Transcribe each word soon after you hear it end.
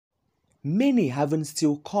Many haven't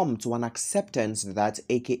still come to an acceptance that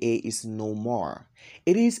AKA is no more.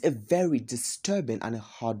 It is a very disturbing and a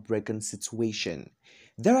heartbreaking situation.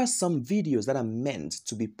 There are some videos that are meant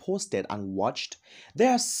to be posted and watched.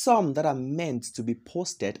 There are some that are meant to be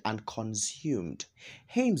posted and consumed.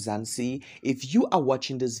 Hey Mzansi, if you are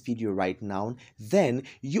watching this video right now, then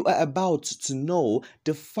you are about to know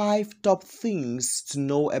the 5 top things to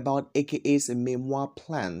know about AKA's memoir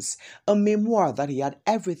plans. A memoir that he had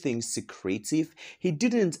everything secretive. He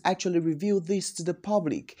didn't actually reveal this to the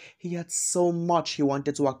public. He had so much he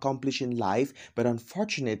wanted to accomplish in life, but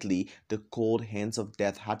unfortunately, the cold hands of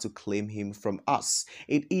death had to claim him from us.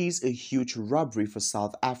 It is a huge robbery for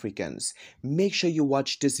South Africans. Make sure you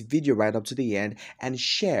watch this video right up to the end and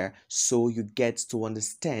share so you get to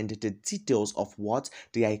understand the details of what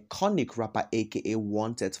the iconic rapper AKA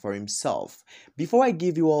wanted for himself. Before I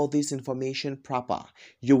give you all this information proper,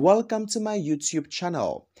 you're welcome to my YouTube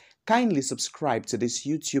channel. Kindly subscribe to this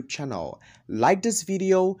YouTube channel, like this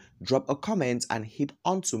video, drop a comment and hit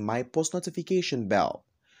onto my post notification bell.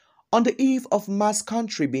 On the eve of Mass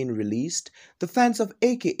Country being released, the fans of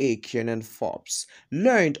AKA Kiernan Forbes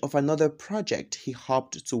learned of another project he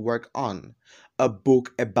hoped to work on, a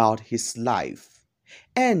book about his life.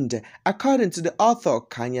 And according to the author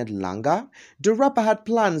Kanye Langa, the rapper had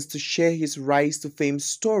plans to share his rise to fame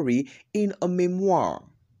story in a memoir.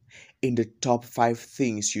 In the top 5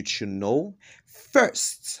 things you should know,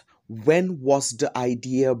 first, when was the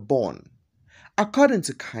idea born? According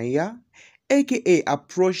to Kanye, AKA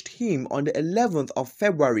approached him on the 11th of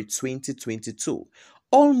February 2022,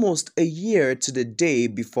 almost a year to the day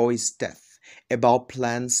before his death, about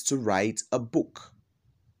plans to write a book.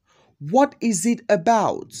 What is it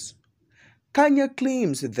about? Kanye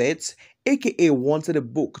claims that AKA wanted a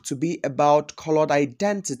book to be about colored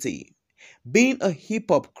identity, being a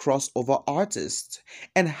hip-hop crossover artist,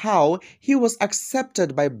 and how he was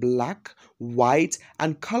accepted by black, white,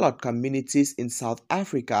 and colored communities in South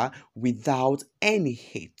Africa without any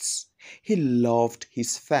hate. He loved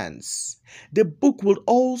his fans. The book would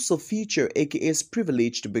also feature AKA's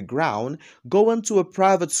privileged background, going to a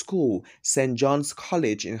private school, St. John's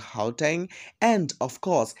College in Gauteng, and of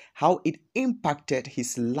course, how it impacted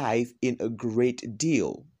his life in a great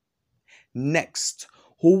deal. Next,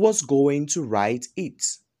 who was going to write it?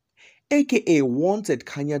 AKA wanted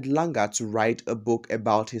Kanye Langa to write a book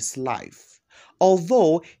about his life.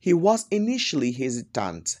 Although he was initially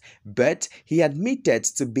hesitant, but he admitted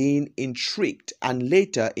to being intrigued and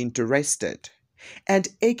later interested. And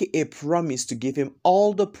AKA promised to give him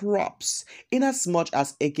all the props. Inasmuch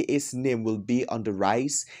as AKA's name will be on the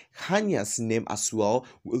rise, Kanye's name as well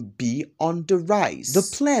will be on the rise.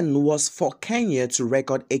 The plan was for Kanye to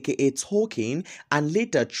record AKA talking and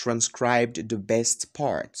later transcribed the best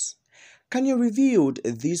parts. Kanye revealed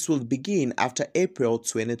this would begin after April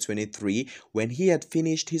 2023 when he had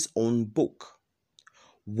finished his own book.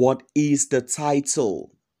 What is the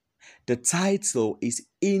title? The title is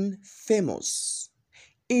Infamous.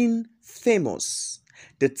 Infamous.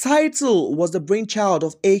 The title was the brainchild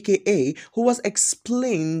of AKA, who has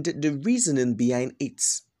explained the reasoning behind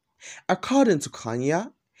it. According to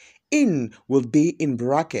Kanye, in will be in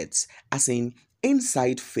brackets, as in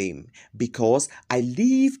inside fame, because I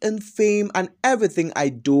live in fame and everything I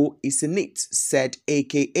do is in it, said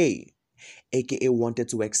AKA. AKA wanted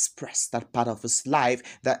to express that part of his life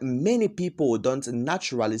that many people don't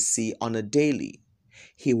naturally see on a daily.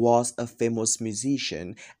 He was a famous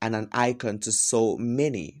musician and an icon to so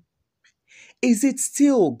many. Is it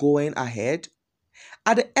still going ahead?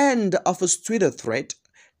 At the end of his Twitter thread,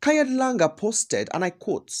 Kanye Langa posted, and I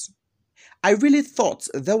quote, "I really thought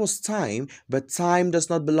there was time, but time does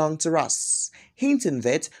not belong to us," hinting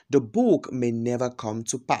that the book may never come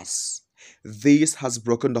to pass. This has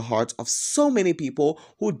broken the heart of so many people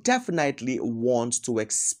who definitely want to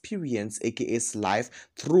experience AKA's life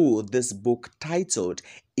through this book titled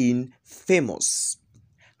Infamous.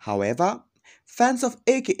 However, fans of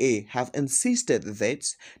AKA have insisted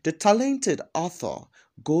that the talented author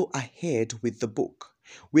go ahead with the book,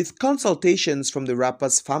 with consultations from the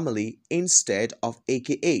rapper's family instead of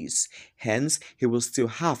AKA's. Hence, he will still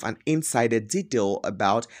have an insider detail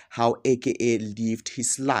about how AKA lived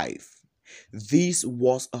his life. This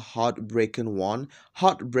was a heartbreaking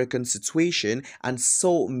situation, and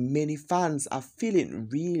so many fans are feeling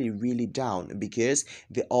really down because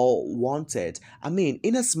they all wanted.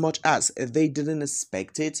 In as much as they didn't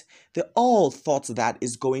expect it, they all thought that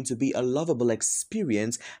it's going to be a lovable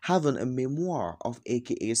experience having a memoir of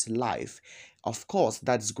AKA's life. Of course,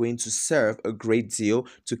 that's going to serve a great deal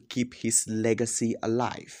to keep his legacy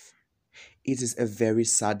alive. It is a very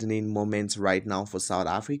saddening moment right now for South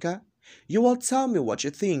Africa. You will tell me what you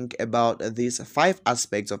think about these 5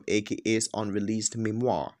 aspects of AKA's unreleased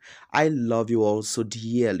memoir. I love you all so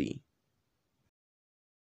dearly.